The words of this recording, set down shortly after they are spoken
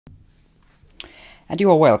and you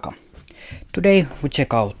are welcome. Today we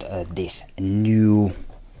check out this new,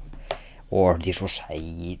 or this was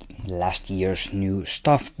last year's new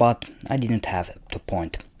stuff, but I didn't have the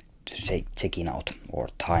point to say checking out or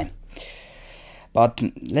time. But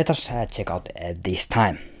let us check out this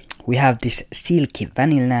time. We have this Silky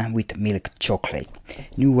Vanilla with milk chocolate,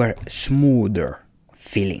 newer, smoother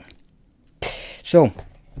filling. So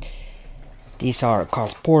these are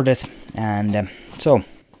cardboarded, and so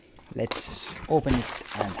let's open it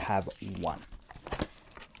and have one.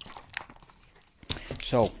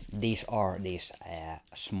 So these are these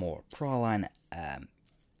small praline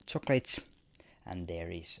chocolates, and there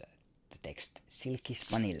is the text Silky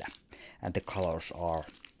Vanilla, and the colors are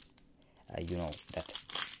you know, that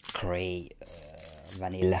gray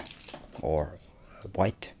vanilla or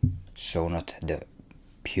white, so not the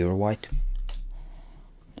pure white.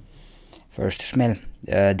 First smell,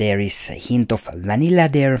 there is a hint of vanilla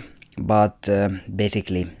there, but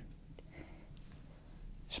basically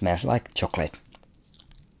smells like chocolate.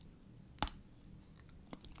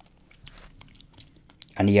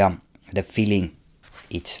 And yeah, the filling,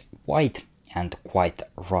 it's white and quite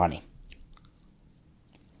runny.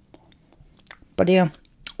 But yeah,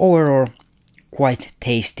 overall quite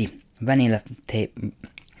tasty vanilla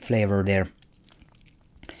flavor there.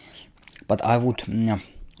 But I would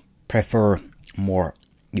prefer more,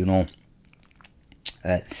 you know,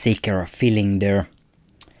 thicker filling there,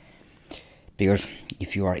 because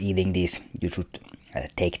if you are eating this, you should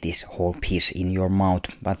take this whole piece in your mouth,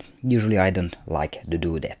 but usually I don't like to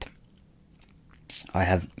do that.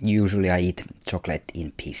 Usually I eat chocolate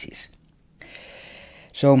in pieces.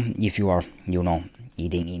 So if you are, you know,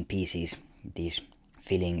 eating in pieces, this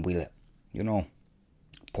filling will, you know,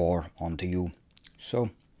 pour onto you. So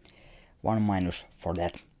 1 minus for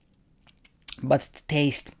that. But the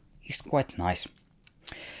taste is quite nice.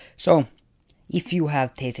 So if you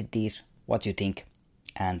have tasted these, what you think,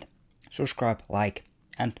 and subscribe, like,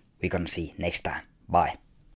 and we gonna see next time. Bye.